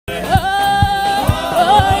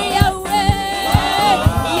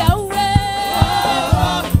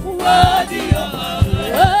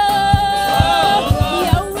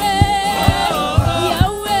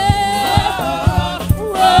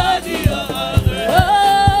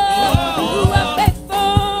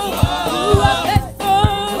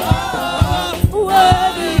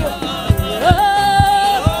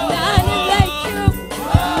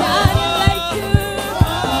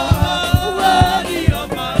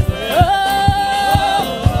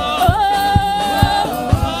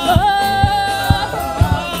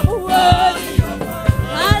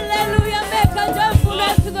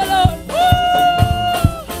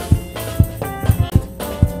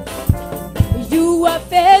You are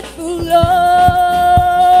faithful, Lord,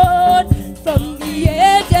 from the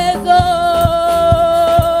ages,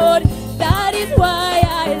 Lord. That is why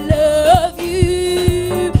I love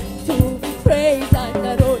you, to be praised and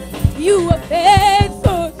adored. You are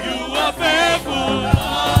faithful. You are faithful,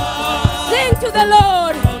 Lord. Sing to the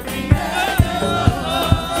Lord.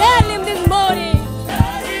 Tell him this morning.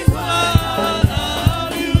 That is why I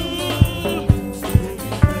love you.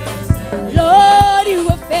 Lord, you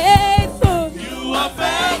are faithful. You are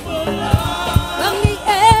faithful, Lord.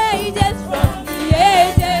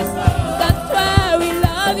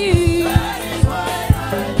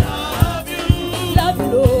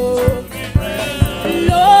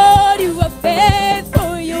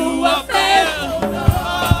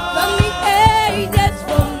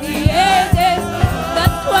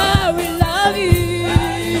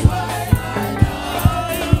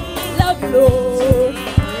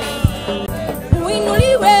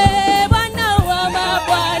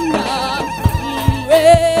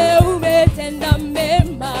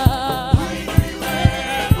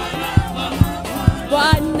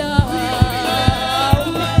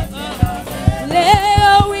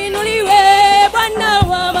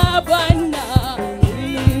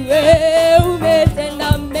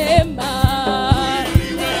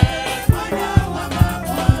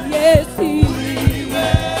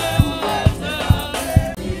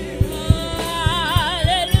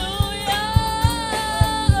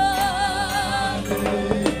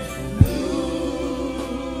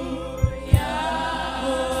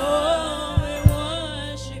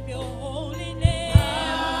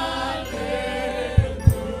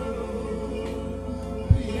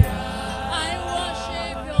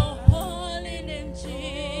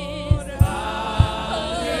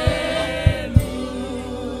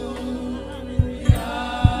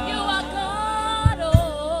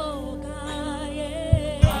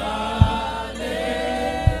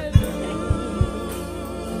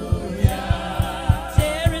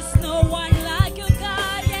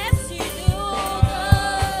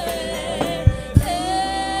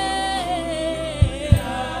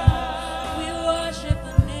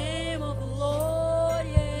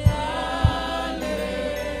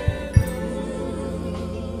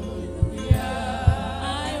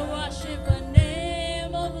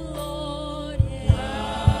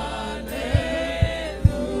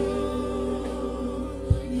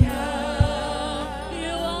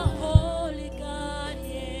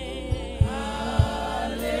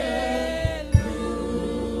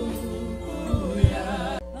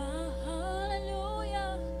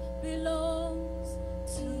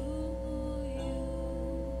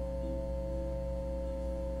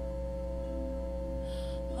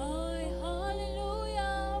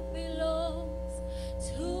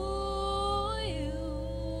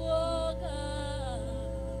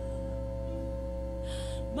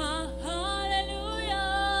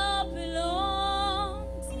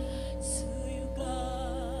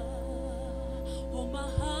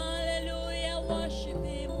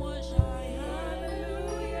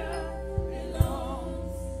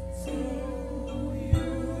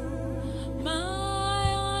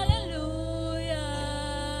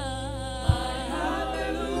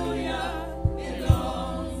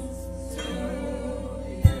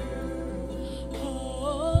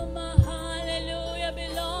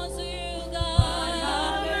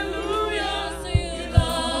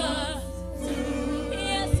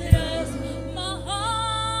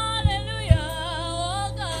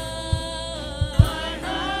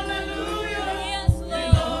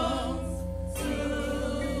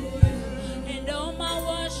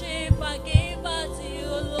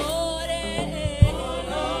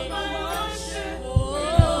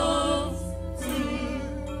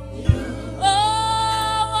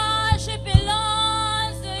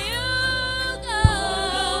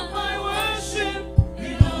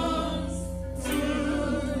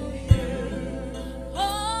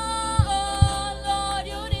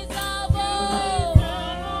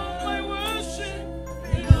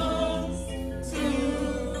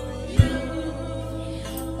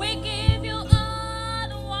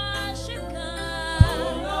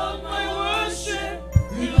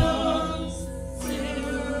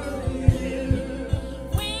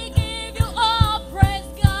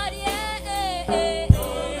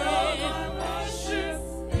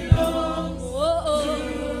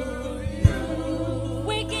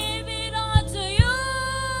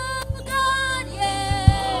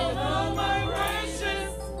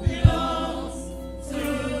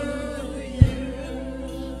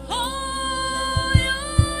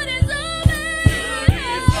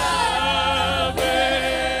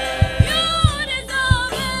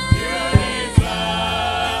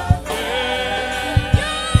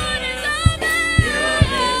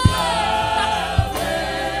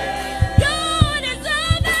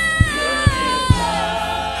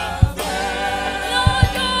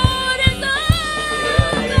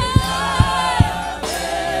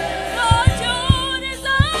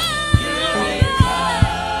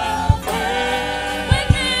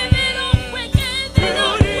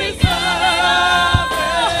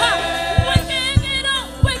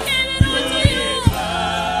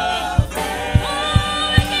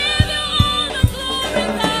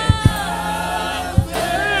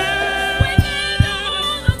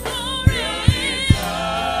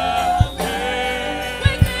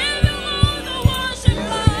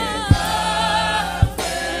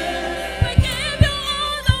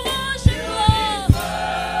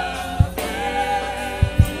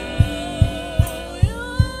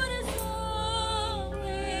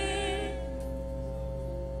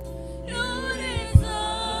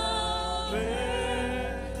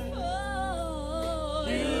 Oh,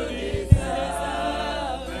 You you deserve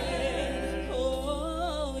deserve it.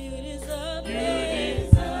 Oh, you deserve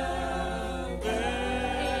it.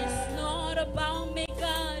 It's not about me,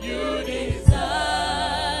 God. You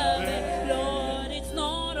deserve it. Lord, it's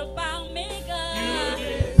not about me, God.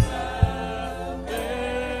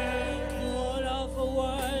 Full of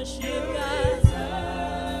worship, God.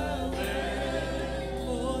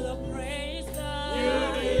 Full of praise,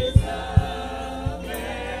 God.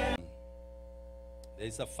 There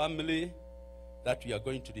is a family that we are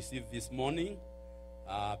going to receive this morning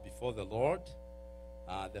before the Lord.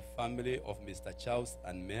 The family of Mr. Charles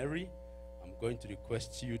and Mary. I'm going to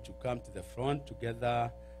request you to come to the front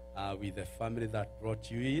together with the family that brought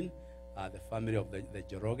you in, the family of the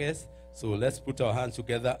Joroges. So let's put our hands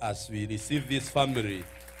together as we receive this family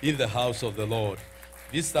in the house of the Lord.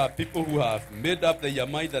 These are people who have made up their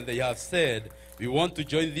mind and they have said, we want to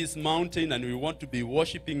join this mountain and we want to be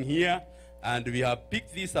worshiping here. And we have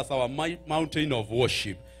picked this as our mountain of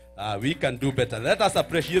worship. We can do better. Let us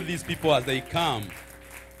appreciate these people as they come.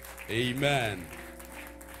 Amen.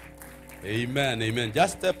 Amen. Amen.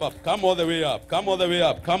 Just step up. Come all the way up. Come all the way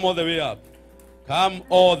up. Come all the way up. Come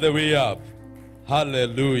all the way up.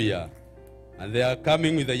 Hallelujah. And they are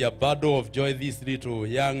coming with a yabado of joy, this little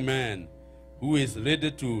young man who is ready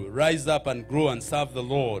to rise up and grow and serve the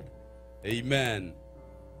Lord. Amen.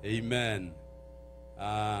 Amen.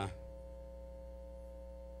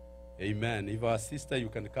 Amen. If our sister, you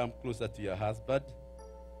can come closer to your husband.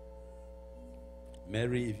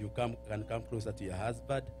 Mary, if you can come closer to your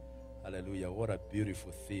husband. Hallelujah. What a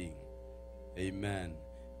beautiful thing. Amen.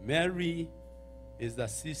 Mary is the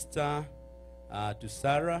sister to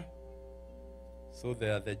Sarah. So they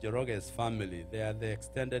are the Joroges family. They are the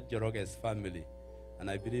extended Joroges family. And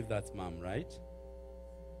I believe that's mom, right?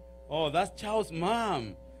 Oh, that's Charles'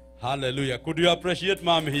 mom. Hallelujah. Could you appreciate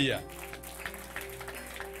mom here?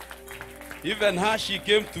 Even her, she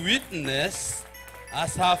came to witness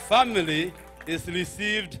as her family is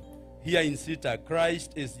received here in CITAC.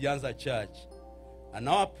 Christ is the answer church. And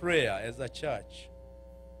our prayer as a church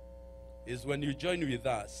is when you join with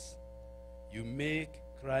us, you make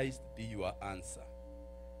Christ be your answer.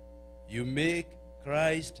 You make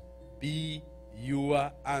Christ be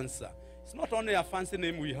your answer. It's not only a fancy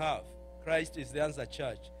name we have. Christ is the answer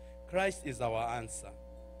church. Christ is our answer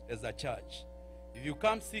as a church. If you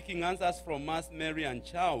come seeking answers from us, Mary and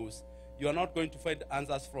Charles, you are not going to find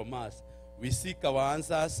answers from us. We seek our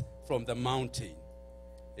answers from the mountain.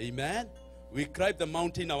 Amen? We climb the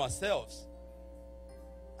mountain ourselves.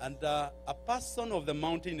 And a person of the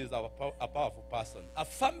mountain is a powerful person. A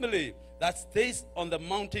family that stays on the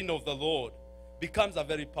mountain of the Lord becomes a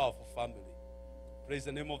very powerful family. Praise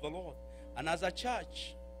the name of the Lord. And as a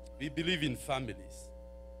church, we believe in families.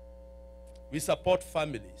 We support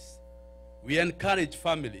families. We encourage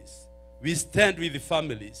families. We stand with the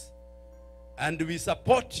families. And we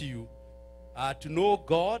support you to know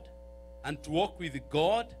God and to walk with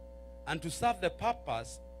God and to serve the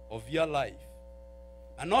purpose of your life.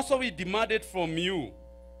 And also we demand it from you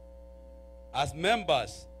as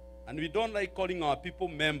members. And we don't like calling our people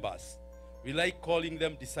members. We like calling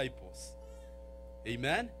them disciples.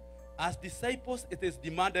 Amen? As disciples, it is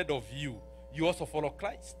demanded of you. You also follow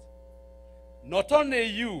Christ. Not only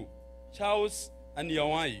you, Charles and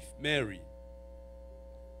your wife, Mary.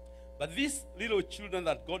 But these little children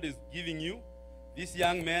that God is giving you, these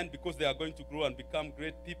young men, because they are going to grow and become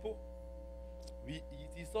great people, it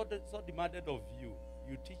is so demanded of you.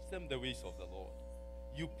 You teach them the ways of the Lord.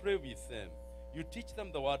 You pray with them. You teach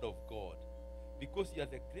them the word of God. Because you are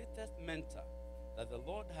the greatest mentor that the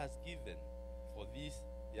Lord has given for these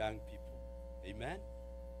young people. Amen?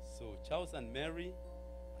 So, Charles and Mary,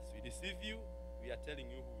 as we receive you, we are telling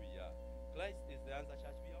you who we are. Christ is the answer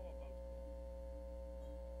church. We are all about God.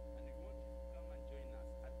 And we want you to come and join us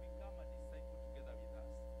and become a disciple together with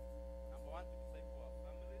us. Number one, to disciple our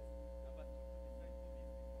families. Number two, to disciple these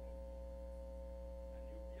people of God. And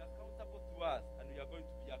you'll be accountable to us, and we are going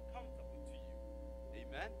to be accountable to you.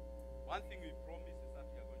 Amen? One thing we promise is that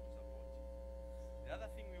we are going to support you. The other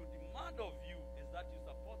thing we will demand of you is that you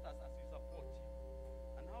support us as we support you.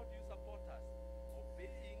 And how do you support us?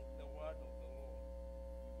 Obeying the word of the Lord.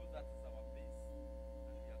 Because that is our base.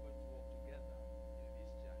 And we are going to walk together in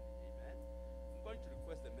this journey. Amen? I'm going to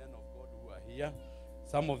request the men of God who are here.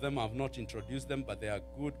 Some of them have not introduced them, but they are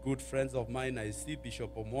good friends of mine. I see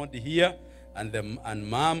Bishop Omondi here and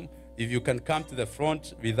Mom. If you can come to the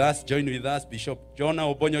front with us, join with us. Bishop Jonah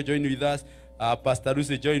Obonyo, join with us. Pastor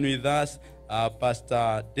Lucy, join with us.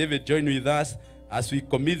 Pastor David, join with us as we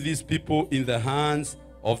commit these people in the hands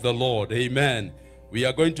of the Lord. Amen. We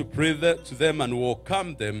are going to pray to them and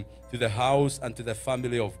welcome them to the house and to the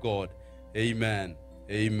family of God. Amen.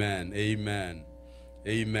 Amen. Amen.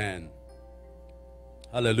 Amen.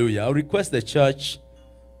 Hallelujah. I'll request the church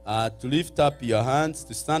to lift up your hands,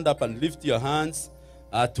 to stand up and lift your hands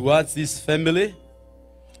towards this family.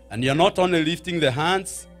 And you're not only lifting the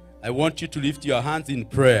hands, I want you to lift your hands in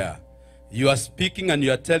prayer. You are speaking and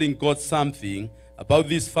you are telling God something about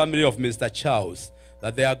this family of Mr. Charles,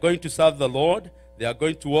 that they are going to serve the Lord, they are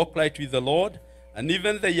going to walk right with the Lord, and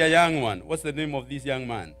even the young one, what's the name of this young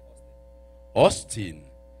man? Austin.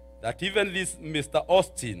 That even this Mr.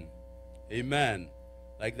 Austin, amen,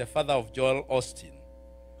 like the father of Joel Austin,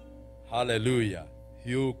 hallelujah,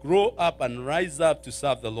 he'll grow up and rise up to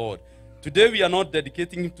serve the Lord. Today we are not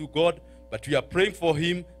dedicating him to God, but we are praying for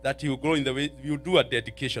him that he will grow in the way, we will do a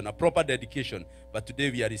dedication, a proper dedication. But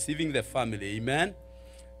today we are receiving the family, amen.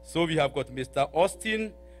 So we have got Mr.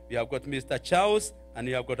 Austin, we have got Mr. Charles, and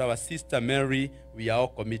we have got our sister Mary. We are all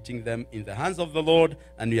committing them in the hands of the Lord,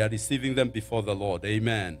 and we are receiving them before the Lord,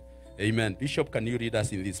 amen. Amen. Bishop, can you read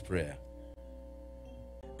us in this prayer?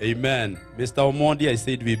 Amen. Mr. Omondi, I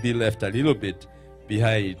said we be left a little bit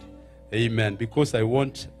behind. Amen. Because I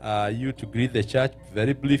want you to greet the church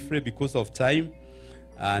very briefly because of time,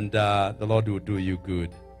 and the Lord will do you good.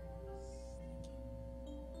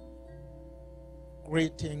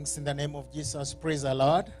 Greetings in the name of Jesus. Praise the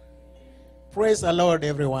Lord. Praise the Lord,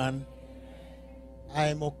 everyone.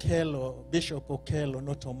 I'm Okello, Bishop Okello,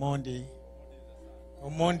 not Omondi.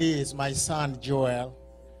 Omondi is my son, Joel.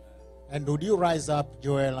 And would you rise up,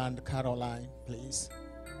 Joel and Caroline, please?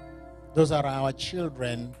 Those are our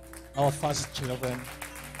children, our first children.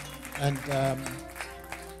 And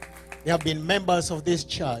they have been members of this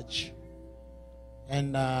church.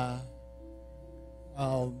 And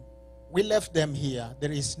we left them here.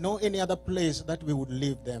 There is no any other place that we would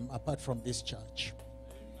leave them apart from this church.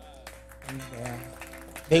 And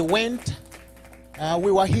they went.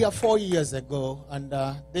 We were here 4 years ago, and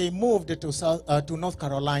they moved to North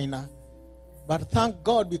Carolina. But thank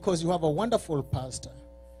God, because you have a wonderful pastor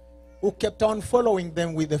who kept on following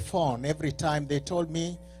them with the phone every time. They told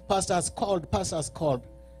me, pastor's called, pastor's called.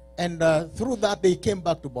 And through that, they came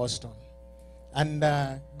back to Boston. And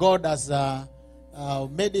God has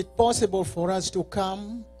made it possible for us to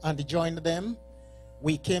come and join them.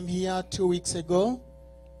 We came here 2 weeks ago.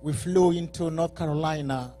 We flew into North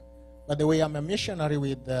Carolina. By the way, I'm a missionary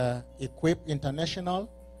with Equip International.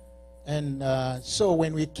 And so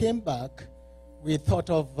when we came back, we thought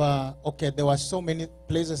of, okay, there were so many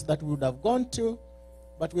places that we would have gone to,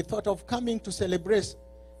 but we thought of coming to celebrate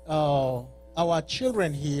our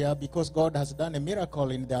children here because God has done a miracle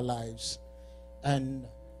in their lives. And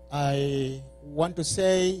I want to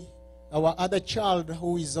say our other child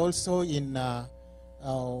who is also in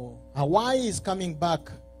Hawaii is coming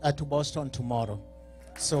back to Boston tomorrow.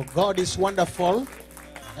 So God is wonderful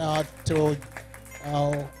to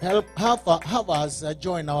have us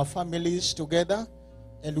join our families together,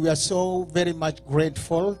 and we are so very much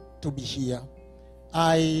grateful to be here.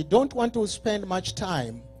 I don't want to spend much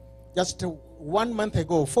time. Just 1 month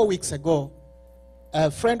ago, 4 weeks ago,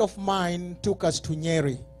 a friend of mine took us to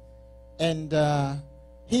Nyeri, and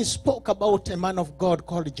he spoke about a man of God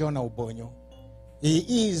called John Obonyo.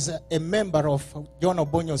 He is a member of John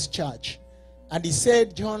Obonyo's church. And he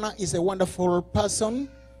said Jonah is a wonderful person,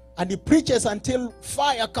 and he preaches until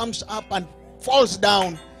fire comes up and falls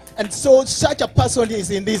down. And so such a person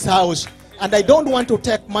is in this house. And I don't want to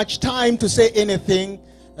take much time to say anything.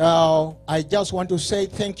 I just want to say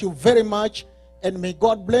thank you very much, and may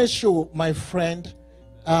God bless you, my friend.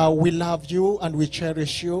 We love you and we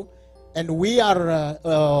cherish you. And we are,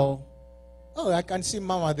 oh, I can see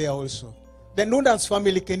Mama there also. The Nundas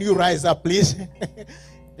family, can you rise up, please?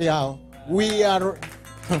 Yeah. We are,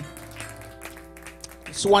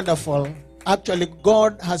 it's wonderful. Actually,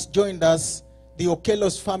 God has joined us, the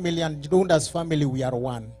Okello's family and Dundas family, we are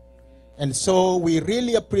one. And so we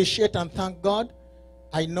really appreciate and thank God.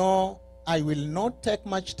 I know I will not take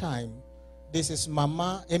much time. This is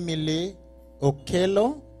Mama Emily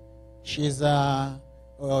Okello. She's Joe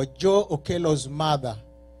Okello's mother.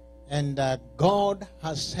 And God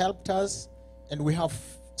has helped us, and we have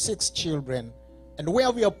 6 children. And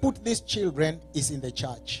where we have put these children is in the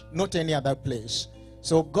church, not any other place.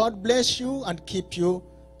 So God bless you and keep you,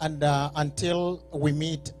 and until we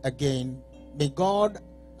meet again. May God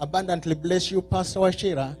abundantly bless you, Pastor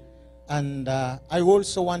Washira. And I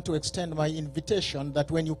also want to extend my invitation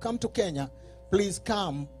that when you come to Kenya, please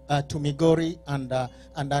come to Migori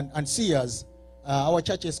and see us. Our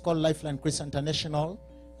church is called Lifeline Christian International,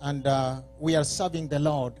 and we are serving the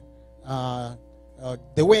Lord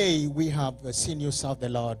the way we have seen you serve the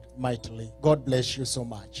Lord mightily. God bless you so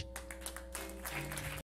much.